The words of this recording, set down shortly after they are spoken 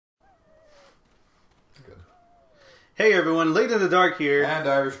Hey everyone, LegnatheDark here. And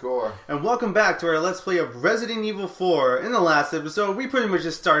Irish Gore. And welcome back to our Let's Play of Resident Evil 4. In the last episode, we pretty much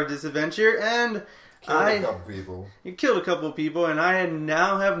just started this adventure and Killed a couple people. You killed a couple people and I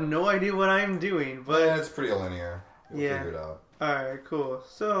now have no idea what I'm doing. But yeah, it's pretty linear. You'll figure it out. Alright, cool.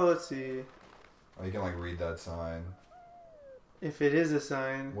 So, let's see. Oh, you can like read that sign. If it is a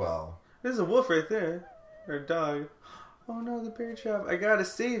sign. Well. There's a wolf right there. Or a dog. Oh no, the bear trap. I gotta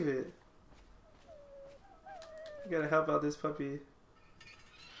save it. I gotta help out this puppy.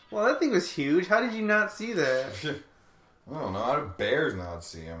 Well, that thing was huge. How did you not see that? I don't know. How do bears not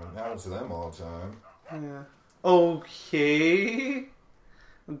see them? It happens to them all the time. Yeah. Okay.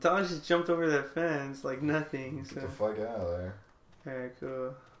 The dog just jumped over that fence like nothing. So. Get the fuck out of there. Alright,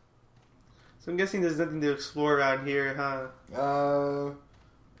 cool. So I'm guessing there's nothing to explore around here, huh?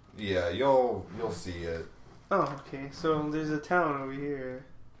 Yeah, you'll see it. Oh, okay. So there's a town over here.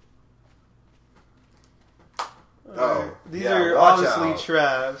 Oh, these yeah, are watch obviously out.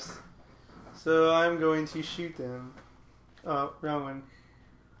 traps. So I'm going to shoot them. Oh, wrong one.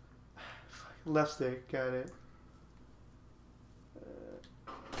 Left stick, got it.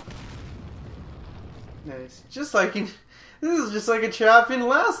 Nice. Just like in, this is just like a trap in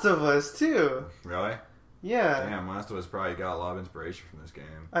Last of Us too. Really? Yeah. Damn, Last of Us probably got a lot of inspiration from this game.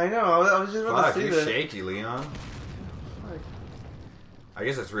 I know. I was just about to say you're that. shaky, Leon. Fuck. I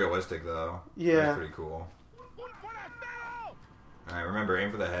guess it's realistic though. Yeah. That's pretty cool. Alright, remember,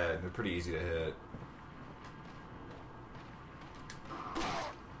 aim for the head. They're pretty easy to hit.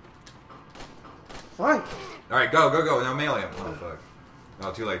 Fuck. Alright, go. Now melee him. Oh, fuck.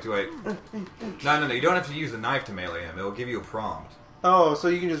 No, too late. No. You don't have to use the knife to melee him. It'll give you a prompt. Oh, so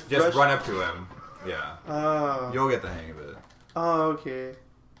you can just run up to him. Yeah. Oh. You'll get the hang of it. Oh, okay.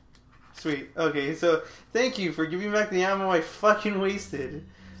 Sweet. Okay, so thank you for giving back the ammo I fucking wasted.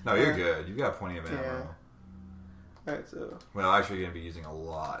 No, you're good. You've got plenty of ammo. Yeah. Alright, so... Well, actually, you're going to be using a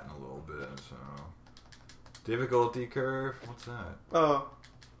lot in a little bit, so... Difficulty curve? What's that? Oh.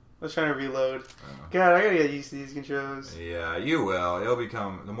 I was trying to reload. God, I gotta get used to these controls. Yeah, you will. It'll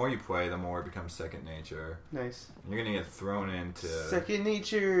become... The more you play, the more it becomes second nature. Nice. You're going to get thrown into... Second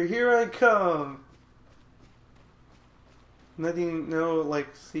nature, here I come! Nothing, no,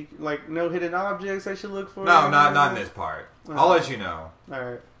 no hidden objects I should look for? No, not in this part. I'll let you know.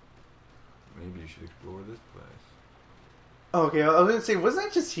 Alright. Maybe you should explore this place. Okay, I was gonna say, wasn't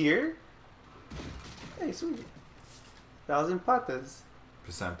that just here? Hey, sweet. 1,000 patas.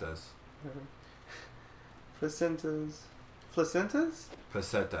 Placentas. Placentas. Placentas?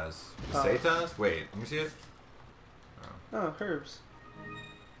 Pesetas. Oh. Pesetas? Wait, let me see it. Oh, herbs.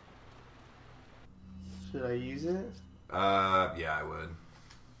 Should I use it? Yeah, I would.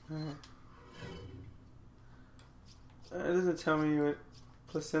 It doesn't tell me what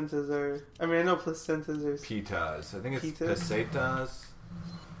placentas are. I mean, I know placentas are... Pitas. I think it's Pitas? pesetas.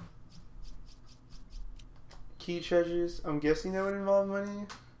 Key treasures. I'm guessing that would involve money?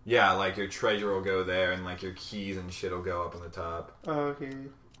 Yeah, like your treasure will go there and like your keys and shit will go up on the top. Oh, okay.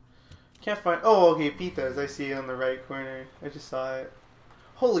 Can't find... Oh, okay, pitas. I see it on the right corner. I just saw it.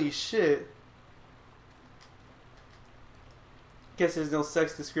 Holy shit. Guess there's no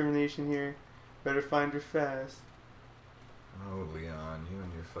sex discrimination here. Better find her fast. Oh, Leon, you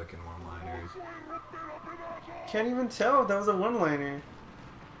and your fucking one-liners. Can't even tell if that was a one-liner.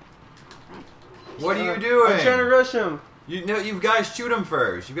 What are you doing? I'm trying to rush him. You've got to shoot him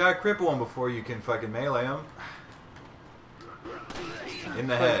first. You've got to cripple him before you can fucking melee him. In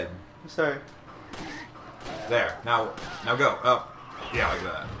the head. I'm sorry. There. Now go. Up. Yeah, like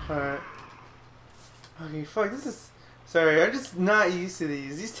that. Alright. Okay, fuck, this is... Sorry, I'm just not used to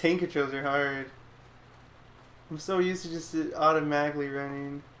these. These tank controls are hard. I'm so used to just it automatically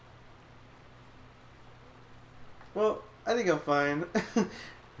running. Well, I think I'm fine. You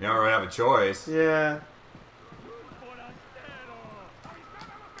don't really have a choice. Yeah.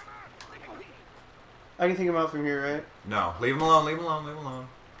 I can take him out from here, right? No. Leave him alone.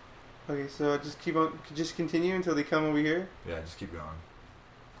 Okay, so I just continue until they come over here? Yeah, just keep going.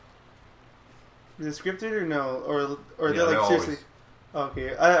 Is it scripted or no? Or Yeah, they're like seriously... always.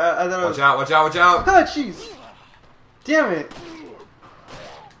 Okay, I thought I was... Watch out! Ah, jeez! Damn it!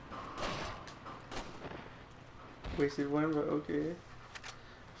 Wasted one, but okay.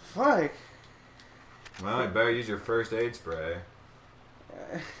 Fuck! Well, you better use your first aid spray.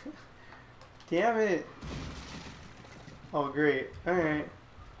 Damn it! Oh, great. Alright.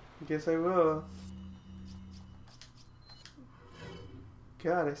 Guess I will.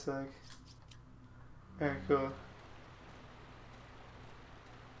 God, I suck. Alright, cool.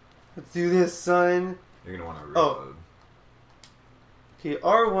 Let's do this, son. You're gonna want to reload. Okay,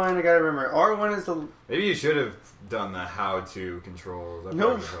 R1, I gotta remember. R1 is the... Maybe you should have done the how-to controls. That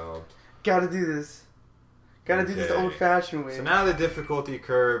Nope. probably helped. Gotta do this. Gotta do this the old-fashioned way. So now the difficulty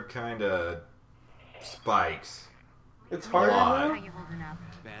curve kind of spikes. It's harder How now? How you holding up?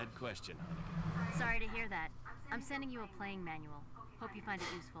 Bad question, Hunnigan. Sorry to hear that. I'm sending you a playing manual. Hope you find it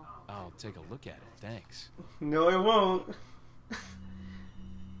useful. I'll take a look at it, thanks. No, it won't.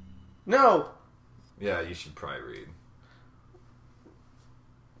 No! Yeah, you should probably read.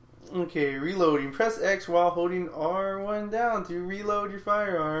 Okay, reloading. Press X while holding R1 down to reload your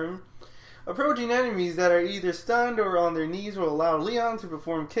firearm. Approaching enemies that are either stunned or on their knees will allow Leon to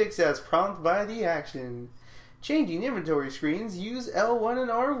perform kicks as prompted by the action. Changing inventory screens, use L1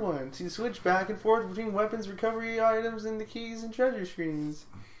 and R1 to switch back and forth between weapons, recovery items, and the keys and treasure screens.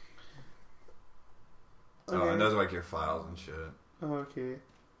 Oh, and those are like your files and shit. Okay.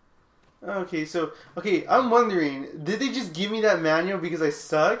 Okay, I'm wondering, did they just give me that manual because I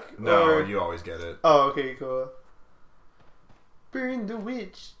suck? No, or... you always get it. Oh, okay, cool. Burn the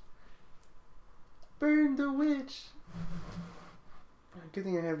witch. Burn the witch. Good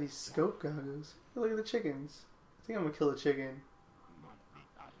thing I have these scope goggles. Look at the chickens. I think I'm gonna kill the chicken.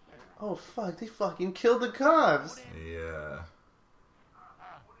 Oh fuck, they fucking killed the cops! Yeah.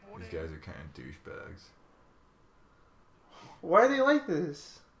 These guys are kind of douchebags. Why are they like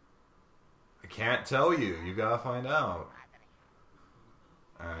this? I can't tell you. You gotta find out.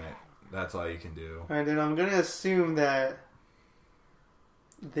 Alright, that's all you can do. Alright, then I'm gonna assume that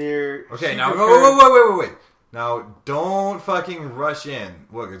they're... Okay, now wait. Now, don't fucking rush in.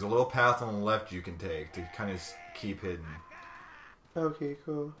 Look, there's a little path on the left you can take to kind of keep hidden. Okay,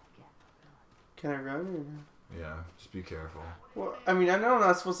 cool. Can I run or no? Yeah, just be careful. Well, I mean, I know I'm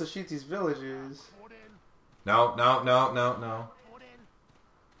not supposed to shoot these villagers. No.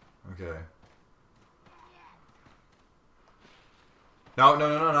 Okay. No,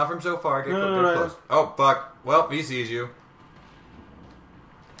 not from so far. Get close. Oh, fuck. Well, he sees you.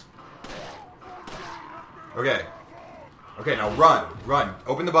 Okay. Okay, now run.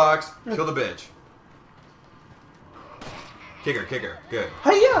 Open the box. Kill the bitch. Kick her. Good.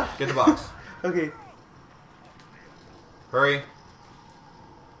 Hiya! Get the box. Okay. Hurry.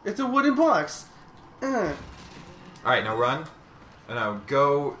 It's a wooden box. Alright, now run. And now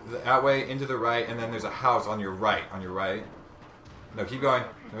go that way into the right, and then there's a house on your right. On your right. No, keep going.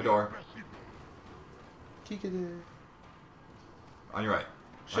 No door. Kick it there. On your right.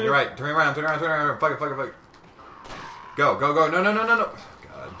 On your right. Turn around. Fuck it. Go. No.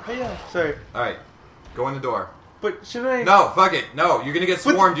 God. Hiya. Sorry. Alright. Go in the door. But should I... No, fuck it. No, you're gonna get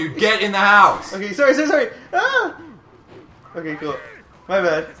swarmed, dude. Get in the house. Okay, sorry. Ah! Okay, cool. My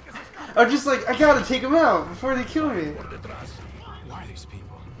bad. I'm just like, I gotta take them out before they kill me. Who are these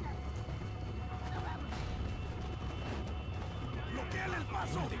people?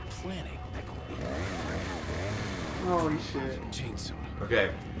 What are they planning? Holy shit. Chainsaw. Okay,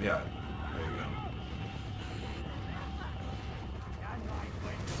 yeah. There you go.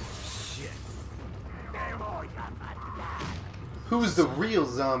 Who's the real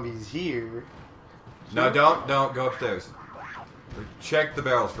zombies here? No, don't go upstairs. Check the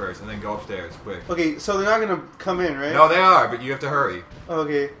barrels first, and then go upstairs, quick. Okay, so they're not gonna come in, right? No, they are, but you have to hurry.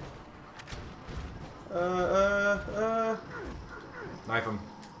 Okay. Knife them.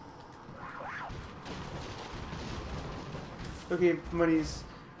 Okay, monies.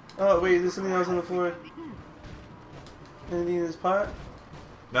 Oh, wait, there's something else on the floor. Anything in this pot?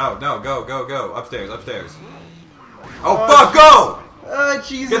 No, go. Upstairs. Oh, fuck, go!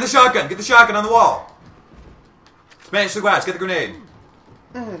 Jesus. Get the shotgun on the wall. Smash the glass, get the grenade.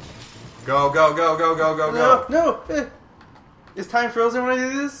 Go. No. Is time frozen when I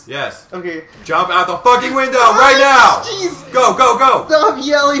do this? Yes. Okay. Jump out the fucking window right now! Jeez. Go! Stop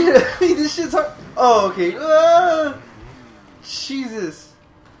yelling at me. This shit's hard. Oh, okay. Jesus.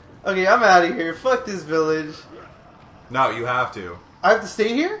 Okay, I'm out of here. Fuck this village. No, you have to. I have to stay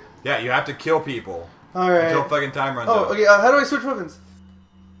here? Yeah, you have to kill people. Alright. Until fucking time runs Oh, out. okay. How do I switch weapons?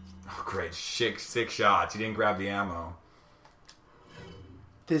 Oh, great. Six shots. You didn't grab the ammo.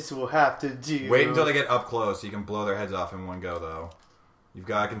 This will have to do. Wait until they get up close so you can blow their heads off in one go, though. You've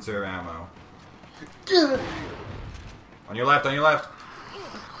got to conserve ammo. On your left. Use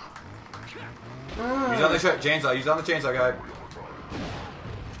on the chainsaw. Use on the chainsaw, guy.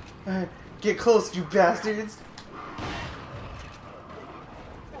 Alright, get close, you bastards.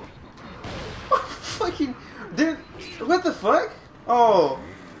 Fucking... Dude, what the fuck? Oh.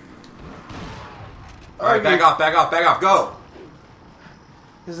 Alright, back off. Go!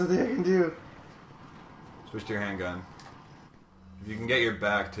 There's nothing I can do. Switch to your handgun. If you can get your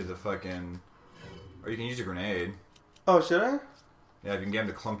back to the fucking... Or you can use a grenade. Oh, should I? Yeah, if you can get them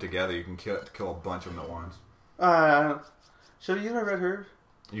to clump together, you can kill a bunch of them at once. Should I use my red herb?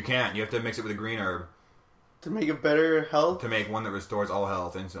 You can't. You have to mix it with a green herb. To make a better health? To make one that restores all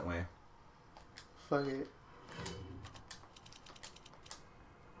health instantly. Fuck it.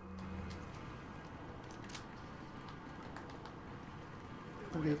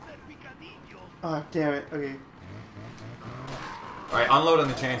 Okay. Oh, damn it. Okay. Alright, unload on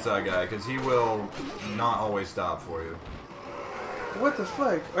the chainsaw guy, because he will not always stop for you. What the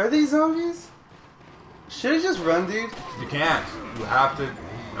fuck? Are these zombies? Should I just run, dude? You can't. You have to...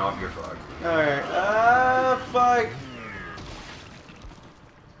 Oh, you're fucked. Alright. Fuck.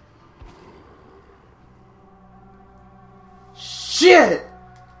 Shit!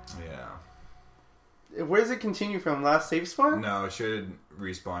 Yeah. Where does it continue from? Last save spawn? No, it should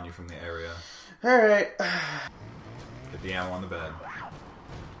respawn you from the area. Alright. Get the ammo on the bed.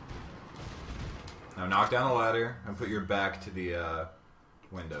 Now knock down the ladder and put your back to the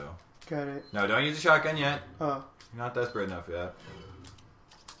window. Got it. No, don't use the shotgun yet. Oh. You're not desperate enough yet.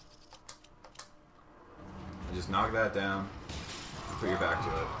 And just knock that down. Put your back to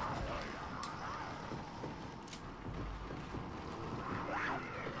it.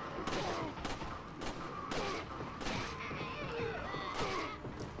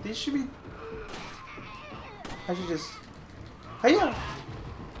 These should be... I should just... Hiya!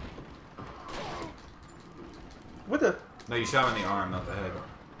 What the... No, you shot him in the arm, not the head.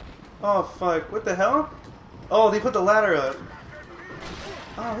 Oh, fuck. What the hell? Oh, they put the ladder up.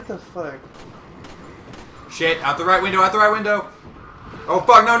 Oh, what the fuck? Shit, out the right window, out the right window! Oh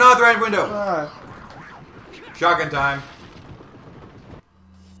fuck, no, not the right window! Ah. Shotgun time.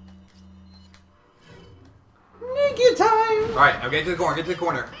 Naked time! Alright, now get to the corner, get to the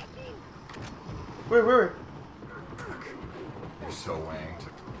corner. Where? You're so wanged.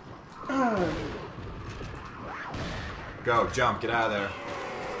 Ah. Go, jump, get out of there.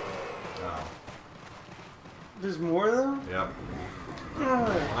 Oh. There's more of them? Yep.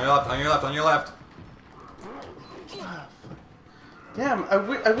 Ah. On your left, on your left, on your left. Ah, fuck. Damn,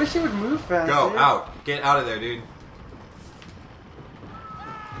 I wish it would move faster. Go, out. Get out of there, dude.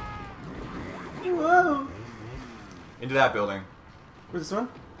 Whoa. Into that building. Where's this one?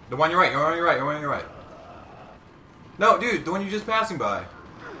 The one you're right, you're on your right, you're on your right. No, dude, the one you're just passing by.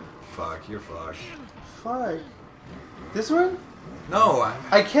 Fuck, you're fucked. Fuck. This one? No,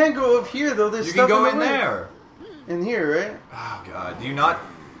 I can't go up here though. There's you stuff can go the in way. there. In here, right? Oh god, do you not?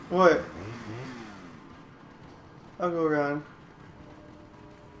 What? I'll go around.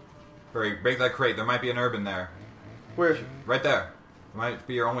 Hurry, break that crate. There might be an herb in there. Where? Right there. It might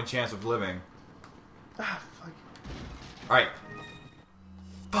be your only chance of living. Ah, fuck. Alright.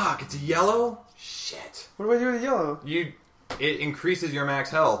 Fuck, it's a yellow? Shit. What do I do with the yellow? It increases your max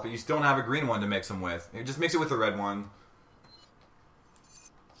health, but you still don't have a green one to mix them with. Just mix it with the red one.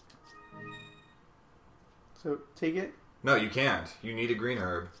 So, take it? No, you can't. You need a green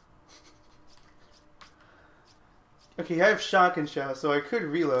herb. Okay, I have shotgun shell, so I could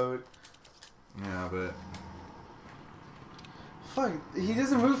reload. Yeah, but... Fuck, he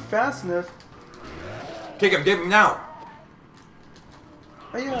doesn't move fast enough. Kick him, give him now!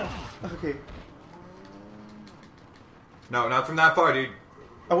 Oh yeah. Okay. No, not from that far, dude.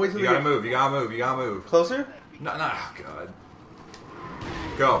 I'll wait till You we gotta get move, you gotta move, you gotta move. closer? No, oh god.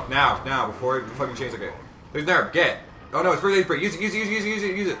 Go, now, before the fucking chains okay. There's there, get! Oh no, it's first aid spray. Use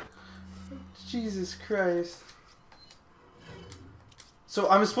it. Jesus Christ. So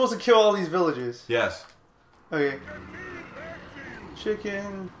I'm supposed to kill all these villagers? Yes. Okay.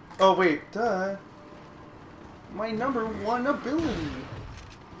 Chicken. Oh wait, duh. My number one ability.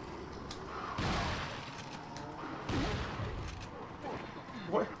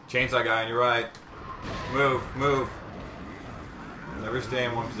 What? Chainsaw guy on your right. Move. Never stay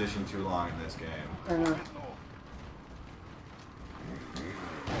in one position too long in this game. I know.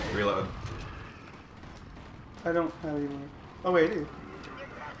 Reload. I don't have any more. Oh wait, I do.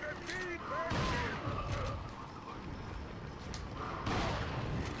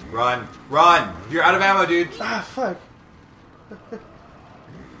 Run! You're out of ammo, dude. Ah, fuck.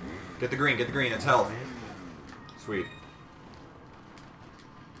 Get the green. It's health. Sweet.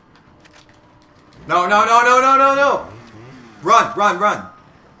 No! Run!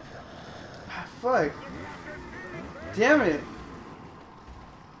 Ah, fuck. Damn it.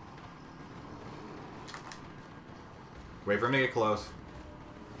 Wait for him to get close.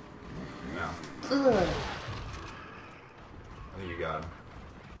 No. Ugh. I think you got him.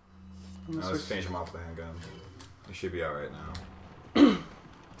 Now let's finish him off with the handgun. He should be out right now.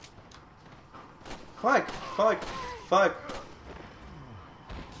 Fuck.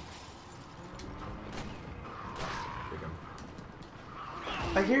 Kick him.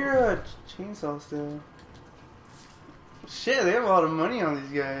 I hear a chainsaw still. Shit, they have a lot of money on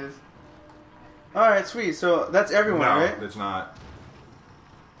these guys. Alright, sweet. So that's everyone, no, right? it's not.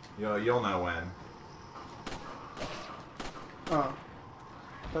 You'll know when. Oh.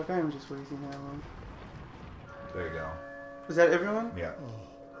 Fuck, I'm just wasting that one. There you go. Is that everyone? Yeah.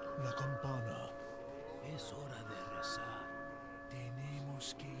 La campana. Es hora de rezar.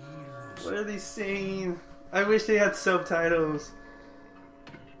 Tenemos que irnos. What are they saying? I wish they had subtitles.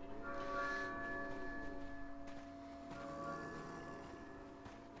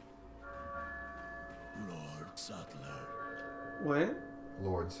 Lord Sattler. What?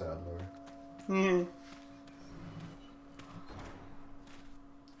 Lord Sadler. Yeah.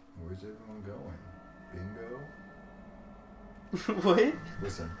 Where's everyone going? Bingo? What?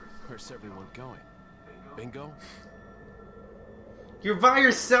 Listen. Where's everyone going? Bingo? You're by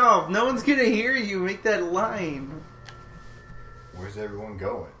yourself. No one's gonna hear you make that line. Where's everyone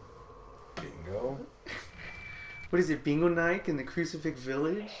going? Bingo? What is it, bingo night in the Crucifix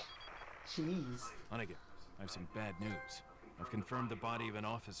Village? Jeez. Hunnigan, I have some bad news. I've confirmed the body of an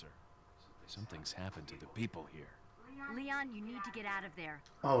officer. Something's happened to the people here. Leon, you need to get out of there.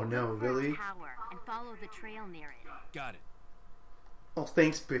 Oh no, Look for a really? tower and follow the trail near it. Got it. Oh,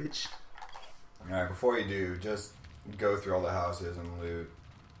 thanks, bitch. Alright, before you do, just go through all the houses and loot.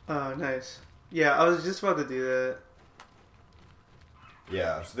 Oh, nice. Yeah, I was just about to do that.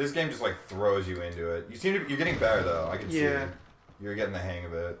 Yeah, so this game just like throws you into it. You're getting better though, I can see. Yeah. You're getting the hang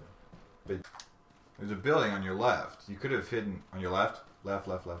of it. But there's a building on your left. You could have hidden on your left? Left.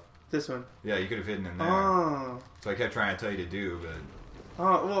 This one. Yeah, you could have hidden in there. Oh. So I kept trying to tell you to do, but...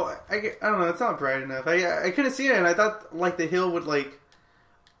 Oh, well, I don't know. It's not bright enough. I couldn't see it, and I thought, like, the hill would, like...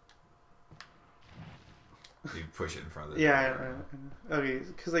 You'd push it in front of the Yeah, door. okay,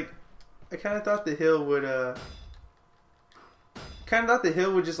 because, like, I kind of thought the hill would, kind of thought the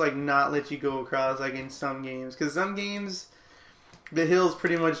hill would just, like, not let you go across, like, in some games. Because some games, the hill's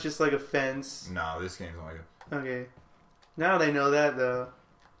pretty much just, like, a fence. No, this game's only... Okay. Now they know that, though.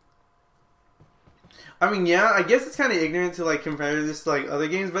 I mean, yeah, I guess it's kind of ignorant to, like, compare this to, like, other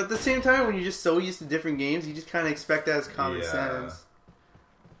games, but at the same time, when you're just so used to different games, you just kind of expect that as common sense.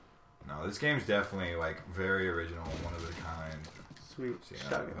 No, this game's definitely, like, very original, one of a kind. Sweet. See, that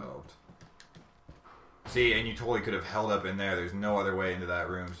Shotgun. would have helped. See, and you totally could have held up in there. There's no other way into that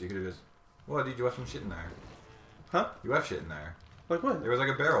room, so you could have just... Well, dude, you left some shit in there. Huh? You left shit in there. Like what? There was, like,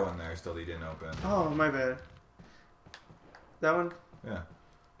 a barrel in there still that you didn't open. Oh, my bad. That one? Yeah.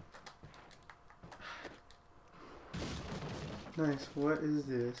 Nice. What is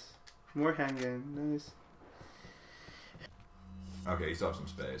this? More handgun. Nice. Okay, you still have some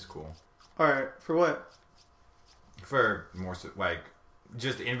space. Cool. Alright, for what? For more, like,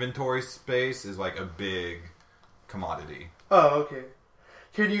 just inventory space is, like, a big commodity. Oh, okay.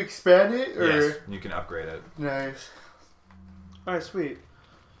 Can you expand it? Or? Yes, you can upgrade it. Nice. Alright, sweet.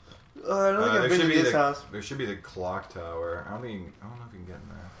 I don't think I've there been to should be this the, house. There should be the clock tower. I don't know if you can get in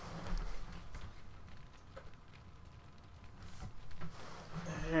there.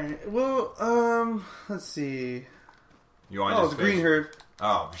 Alright, well, let's see. You want Oh, just the green face- herb.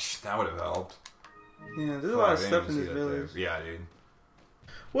 Oh, that would have helped. Yeah, there's a lot of Fuck, I stuff didn't in even this see that village. there. Yeah, dude.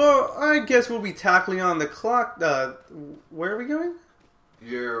 Well, I guess we'll be tackling on the clock. Where are we going?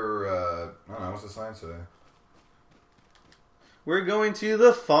 You're, I don't know, what's the sign say? We're going to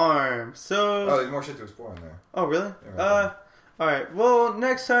the farm. So. Oh, there's more shit to explore in there. Oh, really? Yeah, right Alright. Well,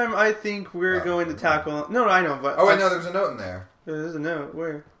 next time I think we're going to tackle... No, I know, but... Oh, wait, no, there was a note in there. There's a note.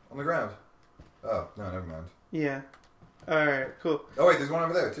 Where? On the ground. Oh, no, never mind. Yeah. Alright, cool. Oh, wait, there's one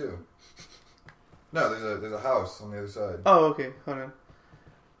over there, too. No, there's a house on the other side. Oh, okay. Hold on.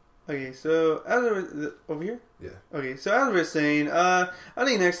 Okay, so... As I was, over here? Yeah. Okay, so as we were saying, I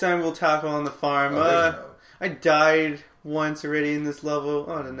think next time we'll tackle on the farm. Oh, there's a note. I died once already in this level.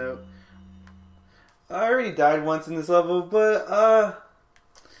 Oh, the note. I already died once in this level, but,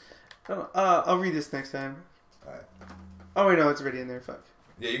 I'll read this next time. Alright. Oh, wait, no, it's already in there. Fuck.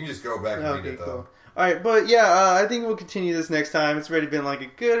 Yeah, you can just go back and read Okay, it, though. cool. Alright, but yeah, I think we'll continue this next time. It's already been like a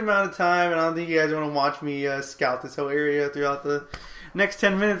good amount of time, and I don't think you guys want to watch me scout this whole area throughout the next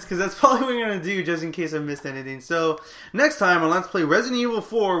 10 minutes, because that's probably what we're going to do, just in case I missed anything. So, next time on Let's Play Resident Evil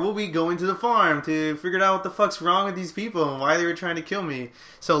 4, we'll be going to the farm to figure out what the fuck's wrong with these people and why they were trying to kill me.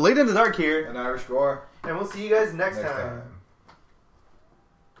 So, LegnatheDark here, An Irish gore. and we'll see you guys next time. Next time.